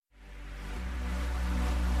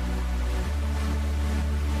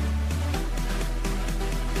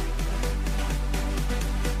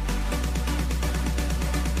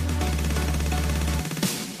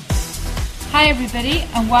Hi everybody,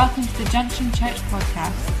 and welcome to the Junction Church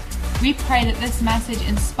podcast. We pray that this message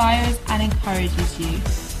inspires and encourages you.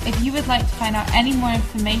 If you would like to find out any more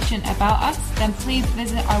information about us, then please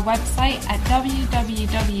visit our website at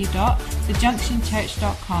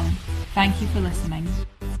www.thejunctionchurch.com. Thank you for listening.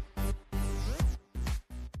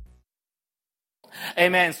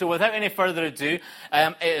 Amen. So without any further ado,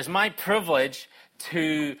 it is my privilege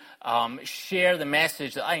to share the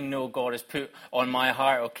message that I know God has put on my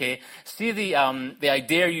heart, okay? See the I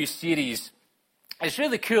Dare You series. It's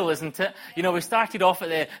really cool, isn't it? You know, we started off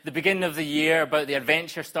at the beginning of the year about the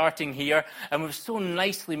adventure starting here, and we've so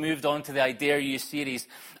nicely moved on to the I Dare You series.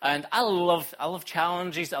 And I love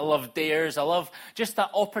challenges, I love dares, I love just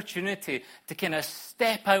that opportunity to kind of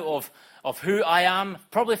step out of who I am,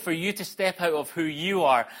 probably for you to step out of who you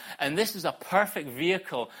are. And this is a perfect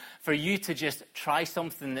vehicle for you to just try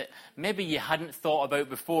something that maybe you hadn't thought about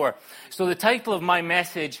before. So the title of my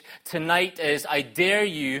message tonight is, I Dare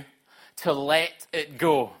You to Let It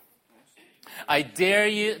Go. I dare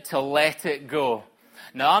you to let it go.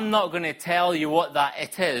 Now, I'm not going to tell you what that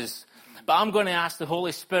it is, but I'm going to ask the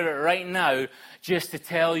Holy Spirit right now just to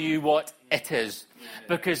tell you what it is.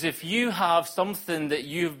 Because if you have something that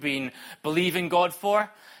you've been believing God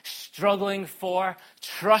for, struggling for,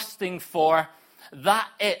 trusting for, that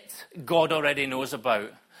it God already knows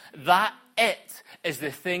about. That it is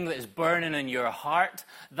the thing that is burning in your heart.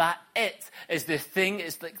 That it is the thing,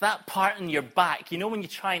 it's like that part in your back. You know when you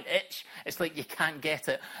try and itch, it's like you can't get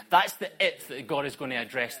it. That's the it that God is going to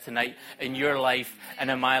address tonight in your life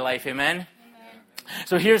and in my life. Amen?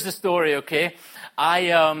 So here's the story, okay?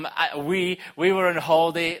 We were on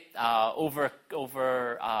holiday over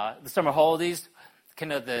the summer holidays,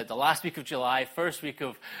 kind of the last week of July, first week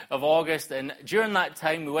of August, and during that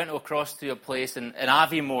time we went across to a place in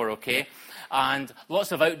Aviemore, okay? And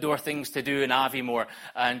lots of outdoor things to do in Aviemore.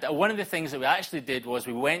 And one of the things that we actually did was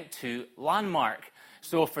we went to Landmark.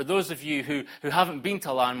 So for those of you who haven't been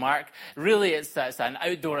to Landmark, really it's an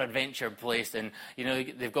outdoor adventure place. And, you know,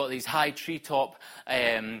 they've got these high treetop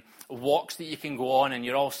walks that you can go on, and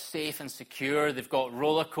you're all safe and secure. They've got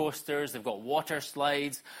roller coasters, they've got water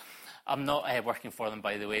slides. I'm not working for them,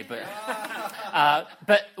 by the way, but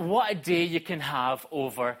what a day you can have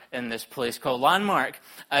over in this place called Landmark.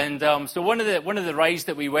 And so one of the rides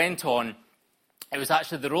that we went on, it was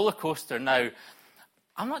actually the roller coaster. Now,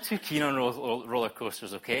 I'm not too keen on roller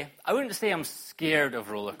coasters, okay? I wouldn't say I'm scared of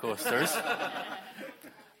roller coasters.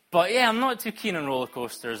 But yeah, I'm not too keen on roller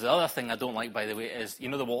coasters. The other thing I don't like, by the way, is, you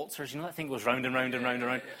know the waltzers? You know that thing goes round and round and round and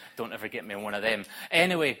round? Don't ever get me on one of them.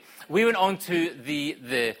 Anyway, we went on to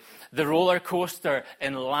the roller coaster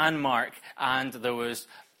in Landmark, and there was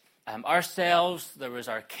ourselves, there was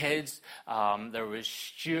our kids, there was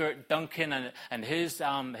Stuart Duncan and his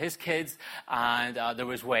kids, and there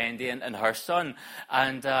was Wendy and her son.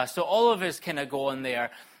 And so all of us kind of go in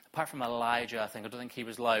there, apart from Elijah, I don't think he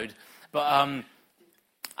was loud. But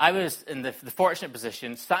I was in the fortunate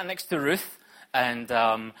position, sat next to Ruth, and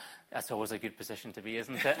that's always a good position to be,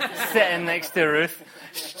 isn't it? Sitting next to Ruth,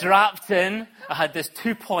 strapped in. I had this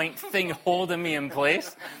 2-point thing holding me in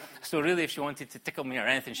place. So really, if she wanted to tickle me or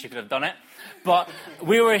anything, she could have done it. But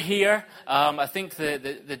we were here. I think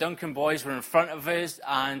the Duncan boys were in front of us,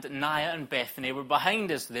 and Naya and Bethany were behind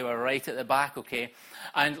us. They were right at the back, okay?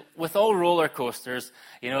 And with all roller coasters,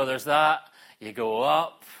 you know, there's that. You go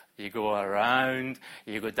up, you go around,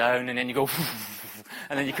 you go down, and then you go,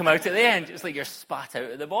 and then you come out at the end. It's like you're spat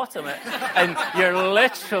out at the bottom. And you're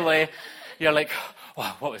like,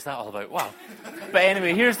 wow, what was that all about? Wow. But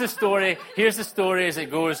anyway, here's the story as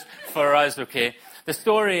it goes for us, okay? The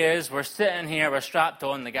story is, we're sitting here, we're strapped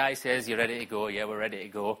on, the guy says, you ready to go? Yeah, we're ready to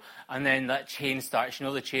go. And then that chain starts, you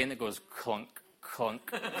know the chain that goes clunk,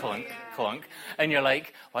 clunk, clunk, clunk. And you're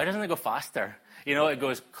like, why doesn't it go faster? You know, it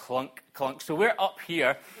goes clunk, clunk. So we're up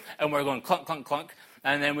here, and we're going clunk, clunk, clunk.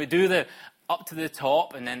 And then we do the up to the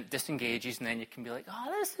top, and then it disengages, and then you can be like,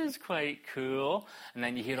 oh, this is quite cool. And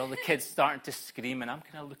then you hear all the kids starting to scream, and I'm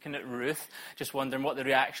kind of looking at Ruth, just wondering what the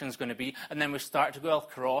reaction is going to be. And then we start to go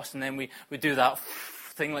across, and then we do that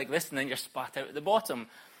thing like this, and then you're spat out at the bottom.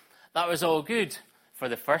 That was all good for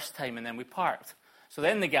the first time, and then we parked. So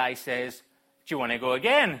then the guy says, do you want to go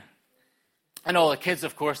again? And all the kids,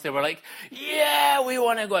 of course, they were like, yeah, we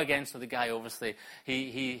want to go again. So the guy, obviously,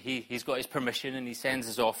 he's got his permission, and he sends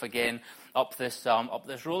us off again up this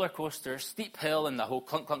roller coaster, steep hill, and the whole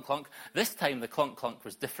clunk, clunk, clunk. This time the clunk, clunk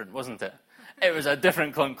was different, wasn't it? It was a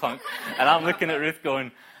different clunk, clunk. And I'm looking at Ruth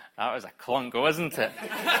going, that was a clunk, wasn't it?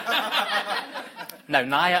 Now,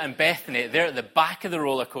 Naya and Bethany, they're at the back of the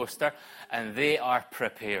roller coaster, and they are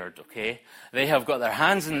prepared, okay? They have got their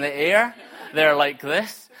hands in the air. They're like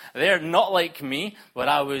this. They're not like me, but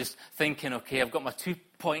I was thinking, okay, I've got my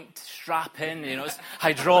 2-point strap in, it's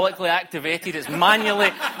hydraulically activated, it's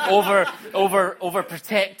manually over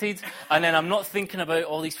protected, and then I'm not thinking about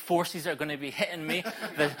all these forces that are going to be hitting me,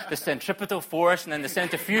 the centripetal force and then the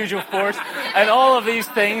centrifugal force, and all of these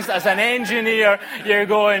things. As an engineer, you're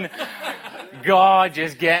going, God,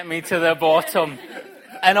 just get me to the bottom.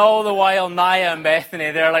 And all the while, Naya and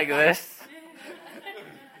Bethany, they're like this,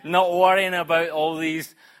 not worrying about all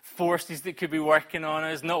these forces that could be working on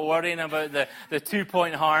us, not worrying about the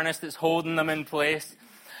 2-point harness that's holding them in place.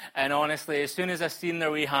 And honestly, as soon as I seen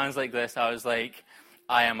their wee hands like this, I was like,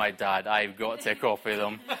 I am my dad. I've got to copy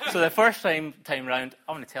them. So the first time round,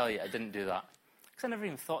 I want to tell you, I didn't do that. Because I never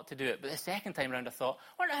even thought to do it. But the second time round, I thought,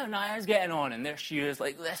 I wonder how Naya's getting on. And there she is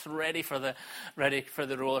like this, ready for the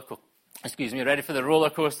roller coaster. Ready for the roller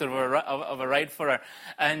coaster of a ride for her.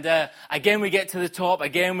 And again, we get to the top.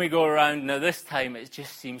 Again, we go around. Now, this time, it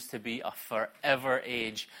just seems to be a forever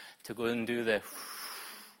age to go and do the...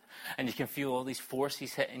 And you can feel all these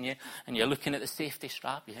forces hitting you. And you're looking at the safety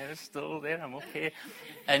strap. Yeah, it's still there. I'm okay.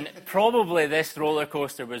 And probably this roller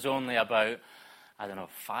coaster was only about,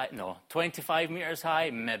 25 meters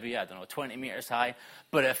high. Maybe, 20 meters high.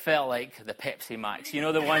 But it felt like the Pepsi Max. You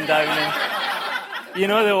know the one down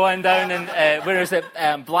in... where is it,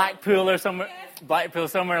 Blackpool or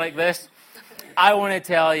somewhere like this. I want to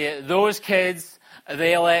tell you, those kids,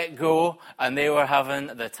 they let go and they were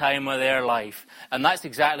having the time of their life. And that's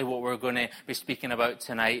exactly what we're going to be speaking about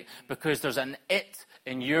tonight, because there's an it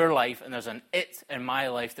in your life and there's an it in my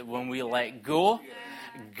life that when we let go,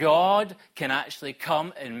 God can actually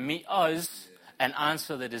come and meet us and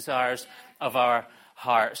answer the desires of our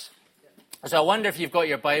hearts. So I wonder if you've got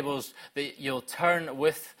your Bibles that you'll turn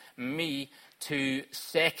with me to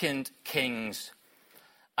 2 Kings.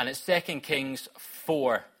 And it's 2 Kings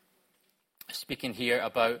 4. Speaking here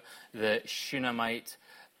about the Shunammite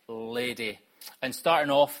lady. And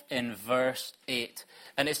starting off in verse 8.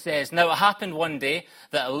 And it says, Now it happened one day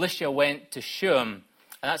that Elisha went to Shunem.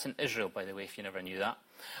 And that's in Israel, by the way, if you never knew that.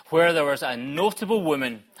 Where there was a notable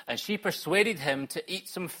woman. And she persuaded him to eat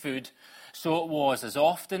some food. So it was, as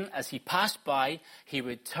often as he passed by, he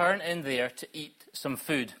would turn in there to eat some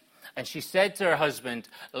food. And she said to her husband,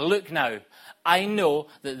 Look now, I know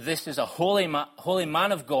that this is a holy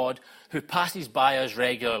man of God who passes by us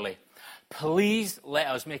regularly. Please let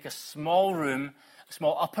us make a small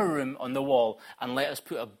upper room on the wall, and let us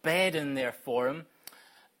put a bed in there for him.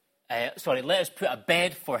 Let us put a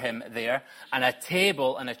bed for him there, and a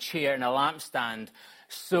table and a chair and a lampstand.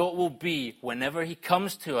 So it will be, whenever he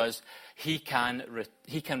comes to us, he can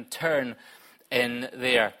turn in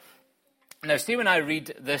there. Now, see, when I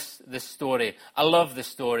read this story, I love the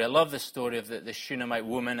story. I love the story of the Shunammite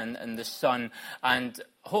woman and the son. And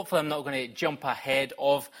hopefully I'm not going to jump ahead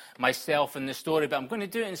of myself in the story, but I'm going to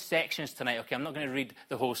do it in sections tonight, okay? I'm not going to read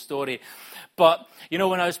the whole story. But,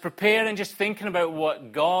 when I was preparing, just thinking about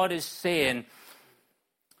what God is saying,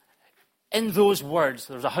 in those words,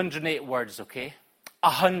 there's 108 words, okay?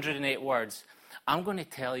 108 words. I'm going to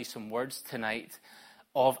tell you some words tonight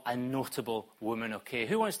of a notable woman, okay?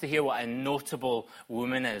 Who wants to hear what a notable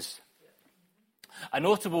woman is? A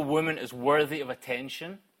notable woman is worthy of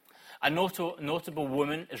attention. A notable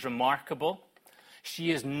woman is remarkable. She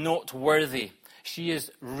is noteworthy. She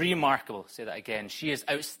is remarkable. Say that again. She is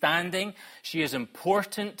outstanding. She is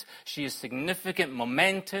important. She is significant,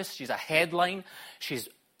 momentous. She's a headline. She's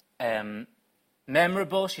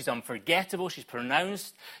memorable, she's unforgettable, she's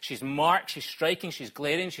pronounced, she's marked, she's striking, she's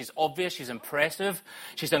glaring, she's obvious, she's impressive,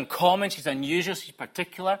 she's uncommon, she's unusual, she's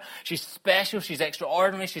particular, she's special, she's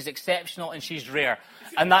extraordinary, she's exceptional, and she's rare.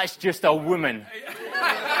 And that's just a woman.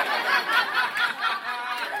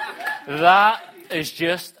 That is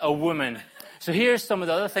just a woman. So here's some of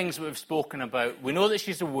the other things we've spoken about. We know that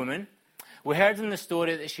she's a woman. We heard in the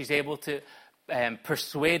story that she's able to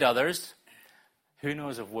persuade others. Who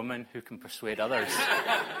knows of women who can persuade others?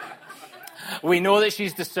 We know that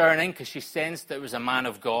she's discerning because she sensed that it was a man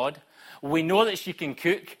of God. We know that she can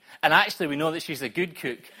cook. And actually, we know that she's a good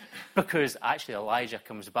cook because actually Elijah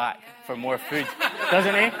comes back for more food,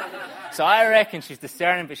 doesn't he? So I reckon she's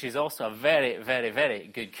discerning, but she's also a very, very, very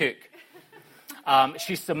good cook.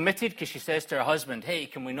 She's submitted because she says to her husband, hey,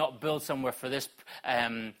 can we not build somewhere for this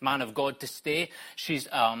man of God to stay? She's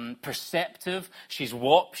perceptive, she's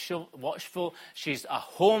watchful, she's a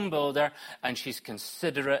home builder, and she's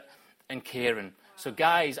considerate and caring. So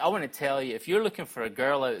guys, I want to tell you, if you're looking for a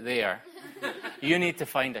girl out there, you need to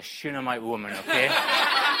find a Shunammite woman, okay?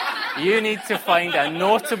 You need to find a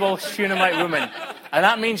notable Shunammite woman. And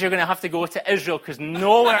that means you're going to have to go to Israel, because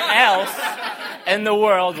nowhere else in the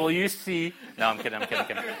world will you see... No, I'm kidding.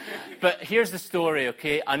 But here's the story,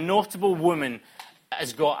 okay? A notable woman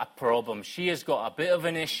has got a problem. She has got a bit of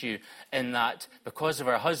an issue in that because of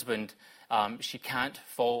her husband, she can't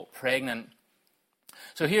fall pregnant.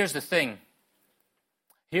 So here's the thing.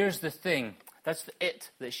 That's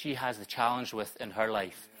it that she has the challenge with in her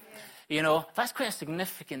life. You know, that's quite a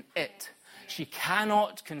significant it. She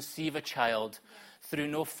cannot conceive a child through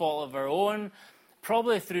no fault of her own,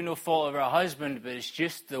 probably through no fault of her husband, but it's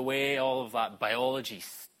just the way all of that biology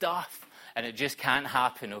stuff, and it just can't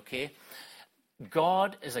happen, okay?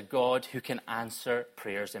 God is a God who can answer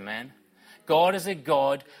prayers, amen? God is a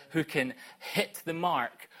God who can hit the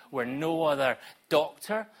mark where no other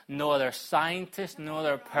doctor, no other scientist, no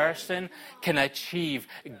other person can achieve.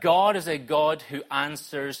 God is a God who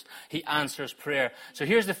answers prayer. So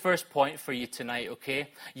here's the first point for you tonight, okay?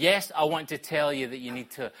 Yes, I want to tell you that you need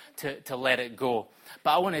to let it go.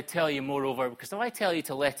 But I want to tell you moreover, because if I tell you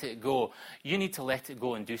to let it go, you need to let it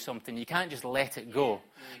go and do something. You can't just let it go.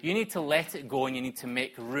 You need to let it go, and you need to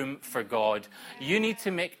make room for God. You need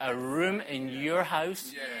to make a room in your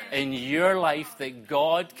house, in your life, that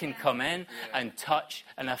God can come in and touch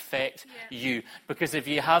and affect you. Because if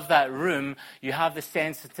you have that room, you have the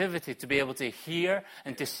sensitivity to be able to hear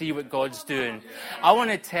and to see what God's doing. I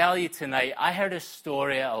want to tell you tonight, I heard a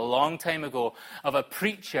story a long time ago of a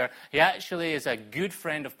preacher. He actually is a good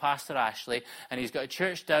friend of Pastor Ashley, and he's got a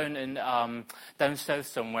church down in down south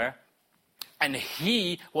somewhere. And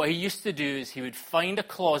what he used to do is he would find a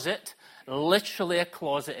closet, literally a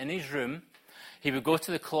closet in his room. He would go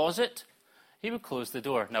to the closet. He would close the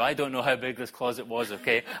door. Now, I don't know how big this closet was,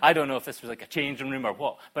 okay? I don't know if this was like a changing room or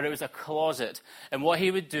what, but it was a closet. And what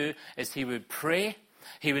he would do is he would pray,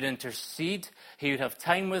 he would intercede, he would have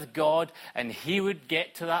time with God, and he would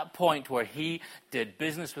get to that point where he did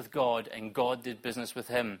business with God and God did business with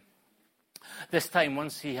him. This time,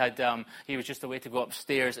 once he was just away to go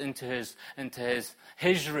upstairs into his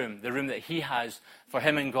room, the room that he has for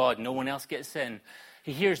him and God. No one else gets in.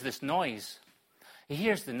 He hears this noise. He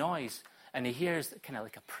hears the noise, and he hears kind of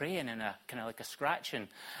like a praying and a kind of like a scratching.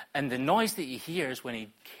 And the noise that he hears when he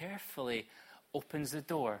carefully opens the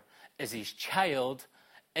door is his child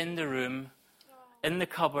in the room, in the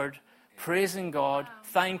cupboard, praising God,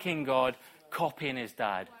 thanking God, copying his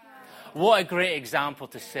dad. What a great example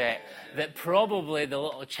to set, that probably the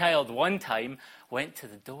little child one time went to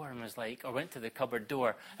the door and was like, or went to the cupboard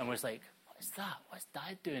door and was like, what is that? What's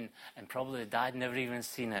Dad doing? And probably the dad never even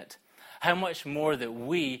seen it. How much more that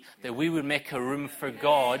we would make a room for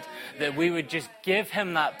God, that we would just give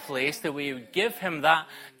him that place, that we would give him that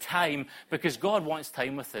time, because God wants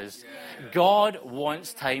time with us. God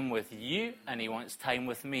wants time with you, and he wants time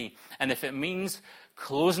with me. And if it means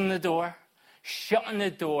closing the door, shutting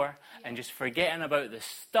the door, and just forgetting about the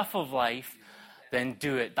stuff of life, then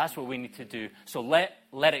do it. That's what we need to do. So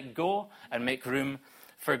let it go and make room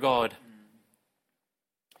for God.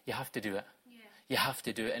 You have to do it. You have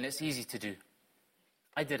to do it, and it's easy to do.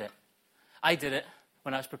 I did it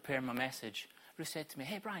when I was preparing my message. Ruth said to me,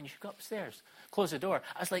 hey, Brian, you should go upstairs. Close the door.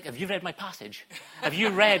 I was like, have you read my passage? Have you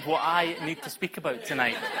read what I need to speak about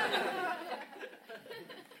tonight?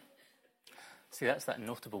 See, that's that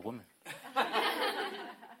notable woman.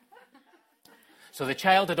 So the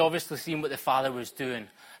child had obviously seen what the father was doing.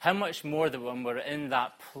 How much more that when we're in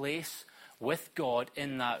that place with God,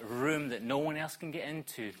 in that room that no one else can get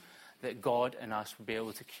into, that God and us will be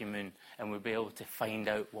able to commune and we'll be able to find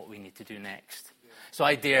out what we need to do next. So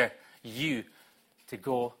I dare you to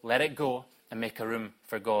go, let it go, and make a room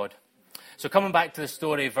for God. So coming back to the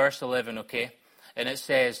story, verse 11, okay? And it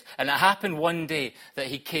says, and it happened one day that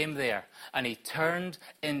he came there, and he turned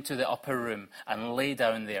into the upper room and lay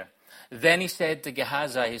down there. Then he said to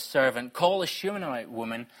Gehazi, his servant, call a Shunammite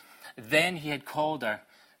woman. When he had called her,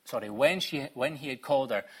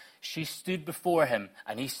 she stood before him,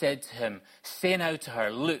 and he said to him, say now to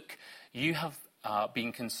her, look, you have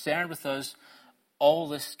been concerned with us all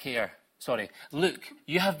this care. Look,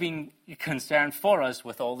 you have been concerned for us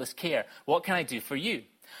with all this care. What can I do for you?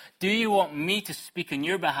 Do you want me to speak on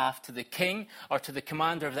your behalf to the king or to the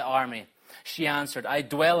commander of the army? She answered, I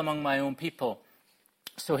dwell among my own people.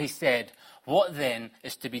 So he said, what then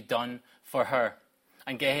is to be done for her?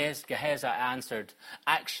 And Gehazi answered,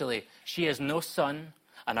 actually, she has no son,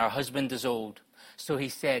 and her husband is old. So he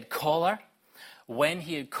said, call her. When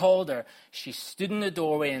he had called her, she stood in the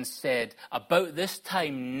doorway and said, about this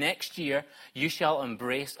time next year, you shall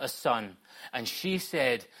embrace a son. And she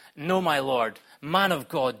said, no, my lord, man of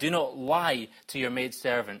God, do not lie to your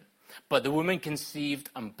maidservant. But the woman conceived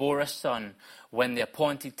and bore a son when the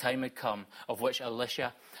appointed time had come, of which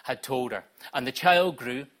Elisha had told her. And the child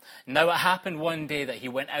grew. Now it happened one day that he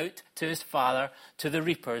went out to his father, to the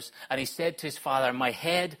reapers, and he said to his father, my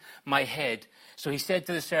head, my head. So he said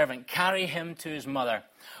to the servant, carry him to his mother.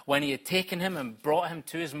 When he had taken him and brought him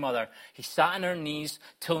to his mother, he sat on her knees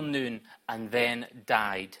till noon and then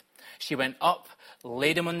died. She went up,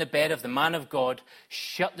 laid him on the bed of the man of God,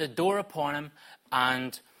 shut the door upon him,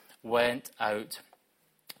 and went out.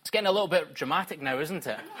 It's getting a little bit dramatic now, isn't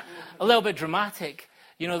it? A little bit dramatic.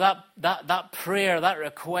 You know, that prayer, that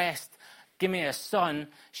request, give me a son.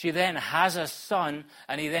 She then has a son,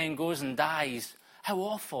 and he then goes and dies. How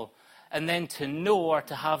awful. And then to know or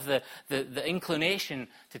to have the inclination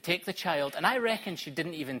to take the child. And I reckon she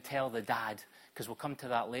didn't even tell the dad, because we'll come to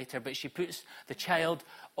that later. But she puts the child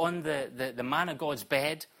on the man of God's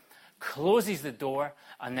bed, closes the door,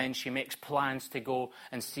 and then she makes plans to go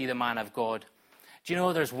and see the man of God. Do you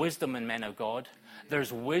know there's wisdom in men of God?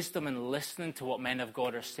 There's wisdom in listening to what men of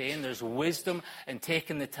God are saying. There's wisdom in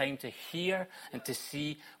taking the time to hear and to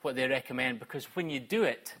see what they recommend. Because when you do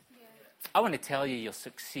it, I want to tell you, you'll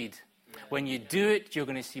succeed. When you do it, you're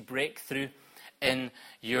going to see breakthrough in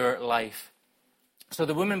your life. So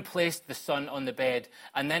the woman placed the son on the bed,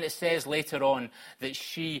 and then it says later on that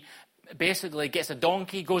she basically gets a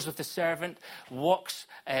donkey, goes with the servant, walks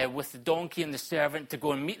with the donkey and the servant to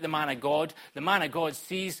go and meet the man of God. The man of God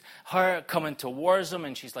sees her coming towards him,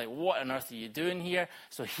 and she's like, what on earth are you doing here?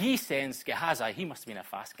 So he sends Gehazi. He must have been a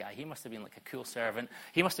fast guy. He must have been like a cool servant.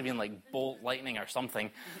 He must have been like bolt lightning or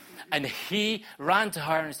something. And he ran to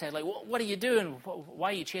her and said, like, what are you doing? Why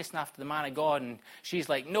are you chasing after the man of God? And she's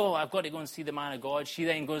like, no, I've got to go and see the man of God. She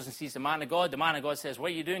then goes and sees the man of God. The man of God says,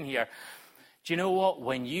 what are you doing here? Do you know what?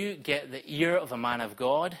 When you get the ear of a man of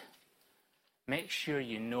God, make sure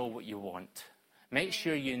you know what you want. Make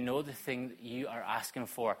sure you know the thing that you are asking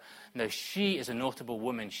for. Now, she is a notable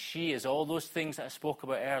woman. She is all those things that I spoke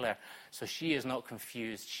about earlier. So she is not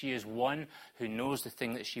confused. She is one who knows the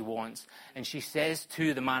thing that she wants. And she says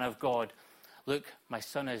to the man of God, look, my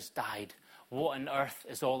son has died. What on earth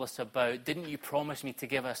is all this about? Didn't you promise me to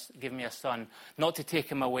give me a son, not to take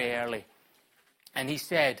him away early? And he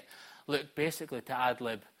said, look, basically to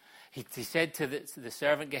ad-lib, he said to the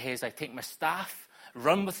servant Gehazi, take my staff,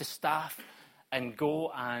 run with the staff, and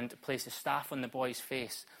go and place the staff on the boy's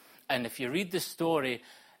face. And if you read the story,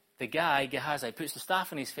 the guy, Gehazi, puts the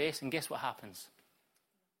staff on his face, and guess what happens?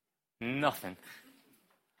 Nothing.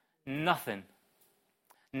 Nothing.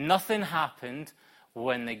 Nothing happened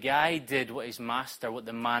when the guy did what his master, what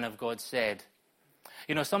the man of God said.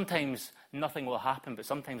 You know, sometimes nothing will happen, but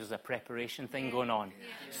sometimes there's a preparation thing going on.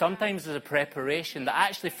 Sometimes there's a preparation that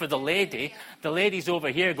actually for the lady's over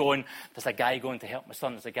here going, there's a guy going to help my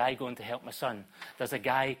son, there's a guy going to help my son, there's a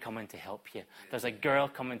guy coming to help you, there's a girl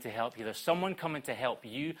coming to help you, there's someone coming to help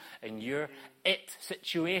you in your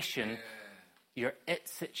situation,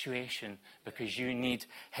 because you need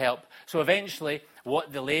help. So eventually,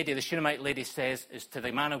 what the Shunammite lady says is to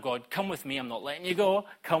the man of God, come with me, I'm not letting you go,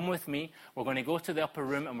 come with me, we're going to go to the upper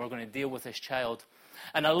room and we're going to deal with this child.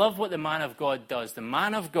 And I love what the man of God does. The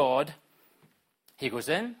man of God, he goes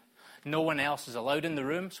in, no one else is allowed in the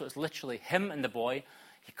room, so it's literally him and the boy.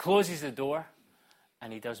 He closes the door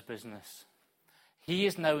and he does business. He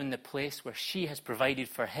is now in the place where she has provided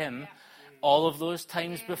for him all of those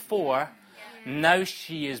times before. Now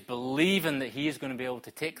she is believing that he is going to be able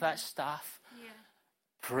to take that staff,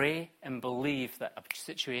 pray and believe that a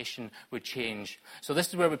situation would change. So this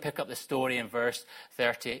is where we pick up the story in verse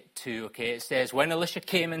 32. Okay, it says, when Elisha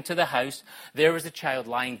came into the house, there was a child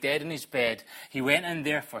lying dead in his bed. He went in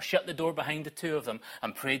therefore, shut the door behind the two of them,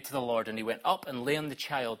 and prayed to the Lord. And he went up and lay on the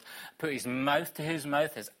child, put his mouth to his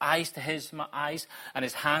mouth, his eyes to his eyes, and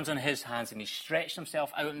his hands on his hands. And he stretched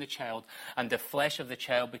himself out on the child, and the flesh of the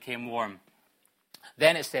child became warm.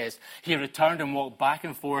 Then it says, he returned and walked back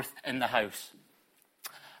and forth in the house.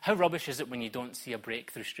 How rubbish is it when you don't see a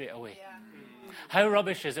breakthrough straight away? How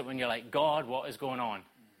rubbish is it when you're like, God, what is going on?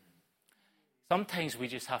 Sometimes we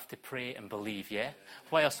just have to pray and believe,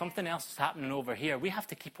 While something else is happening over here, we have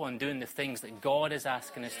to keep on doing the things that God is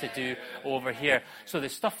asking us to do over here. So the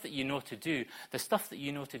stuff that you know to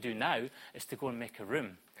do now is to go and make a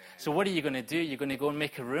room. So what are you going to do? You're going to go and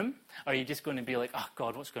make a room? Or are you just going to be like, oh,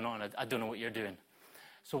 God, what's going on? I don't know what you're doing.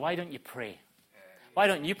 So why don't you pray? Why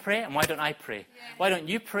don't you pray and why don't I pray? Why don't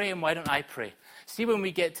you pray and why don't I pray? See, when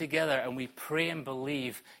we get together and we pray and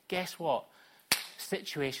believe, guess what?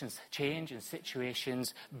 Situations change and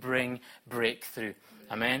situations bring breakthrough.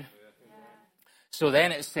 Amen? So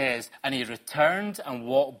then it says, and he returned and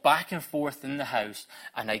walked back and forth in the house,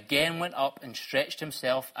 and again went up and stretched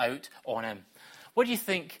himself out on him. What do you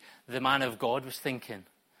think the man of God was thinking?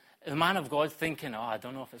 The man of God thinking, I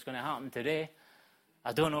don't know if it's going to happen today.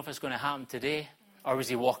 I don't know if it's going to happen today. Or was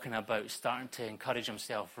he walking about, starting to encourage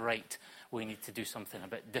himself, right, we need to do something a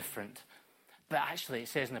bit different? But actually, it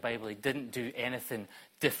says in the Bible, he didn't do anything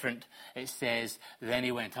different. It says, then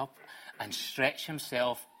he went up and stretched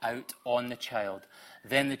himself out on the child.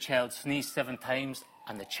 Then the child sneezed 7 times,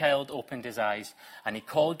 and the child opened his eyes. And he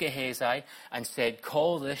called Gehazi and said,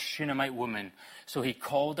 call this Shunammite woman. So he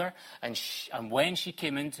called her, and when she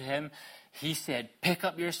came into him, he said, pick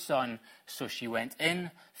up your son. So she went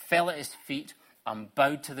in, fell at his feet, and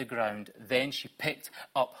bowed to the ground. Then she picked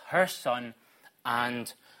up her son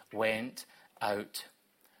and went out.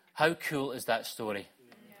 How cool is that story?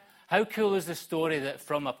 How cool is the story that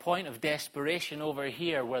from a point of desperation over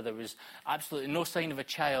here where there was absolutely no sign of a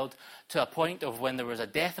child to a point of when there was a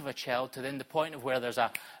death of a child to then the point of where there's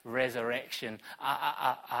a resurrection,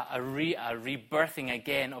 a rebirthing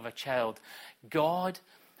again of a child. God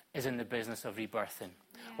is in the business of rebirthing.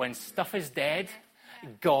 When stuff is dead,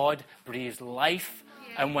 God breathes life.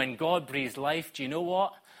 And when God breathes life, do you know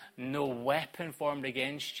what? No weapon formed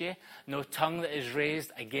against you, no tongue that is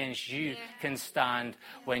raised against you can stand.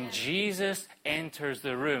 When Jesus enters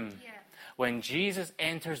the room,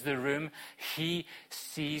 he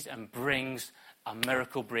sees and brings a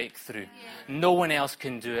miracle breakthrough. No one else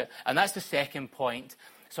can do it. And that's the second point.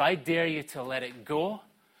 So I dare you to let it go,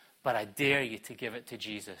 but I dare you to give it to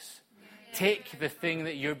Jesus. Take the thing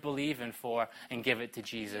that you're believing for and give it to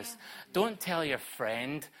Jesus. Don't tell your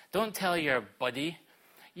friend. Don't tell your buddy.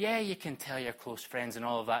 Yeah, you can tell your close friends and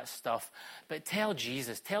all of that stuff, but tell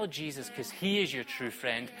Jesus. Tell Jesus, because he is your true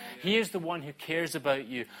friend. He is the one who cares about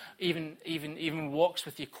you, even walks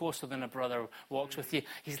with you closer than a brother walks with you.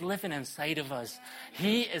 He's living inside of us.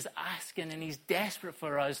 He is asking, and he's desperate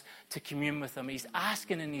for us to commune with him. He's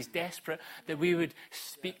asking and he's desperate that we would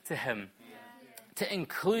speak to him, to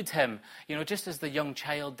include him. You know, just as the young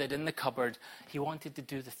child did in the cupboard, he wanted to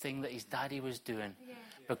do the thing that his daddy was doing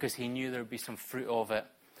because he knew there would be some fruit of it.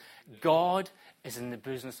 God is in the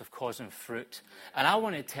business of causing fruit. And I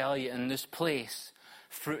want to tell you, in this place,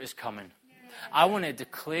 fruit is coming. I want to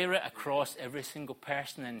declare it across every single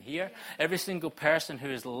person in here, every single person who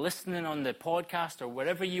is listening on the podcast or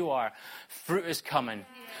wherever you are. Fruit is coming.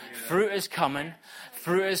 Fruit is coming.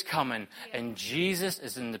 Fruit is coming. And Jesus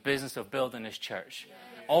is in the business of building his church.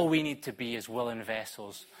 All we need to be is willing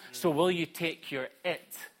vessels. So will you take your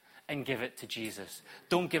it and give it to Jesus?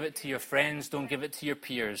 Don't give it to your friends. Don't give it to your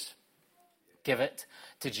peers. Give it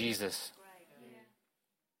to Jesus.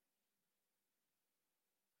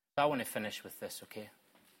 I want to finish with this, okay?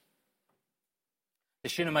 The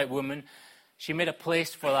Shunammite woman, she made a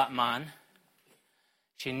place for that man.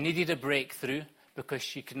 She needed a breakthrough because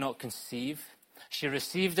she could not conceive. She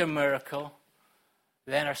received a miracle.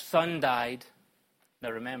 Then her son died.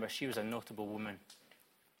 Now remember, she was a notable woman.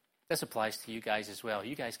 This applies to you guys as well.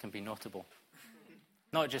 You guys can be notable.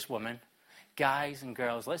 Not just women. Guys and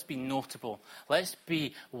girls, let's be notable. Let's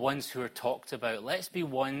be ones who are talked about. Let's be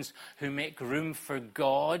ones who make room for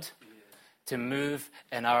God to move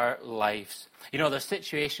in our lives. You know, there's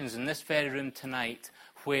situations in this very room tonight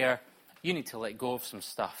where you need to let go of some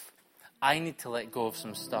stuff. I need to let go of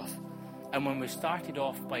some stuff. And when we started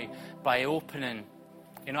off by opening,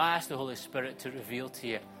 you know, I asked the Holy Spirit to reveal to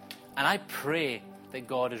you. And I pray that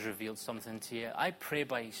God has revealed something to you. I pray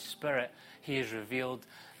by his Spirit he has revealed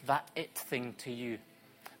that it thing to you.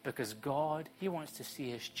 Because God, he wants to see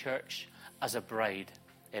his church as a bride.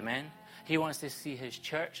 Amen? He wants to see his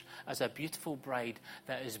church as a beautiful bride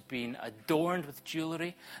that has been adorned with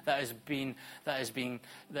jewelry, that has been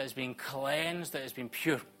cleansed, that has been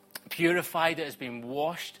purified, that has been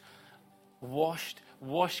washed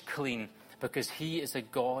clean. Because he is a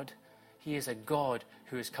God who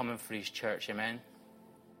is coming for his church. Amen?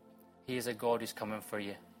 He is a God who's coming for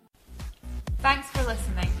you. Thanks for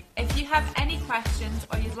listening. If you have any questions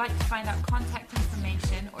or you'd like to find out contact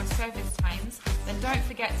information or service times, then don't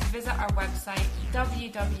forget to visit our website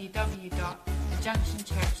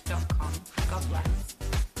www.thejunctionchurch.com. God bless.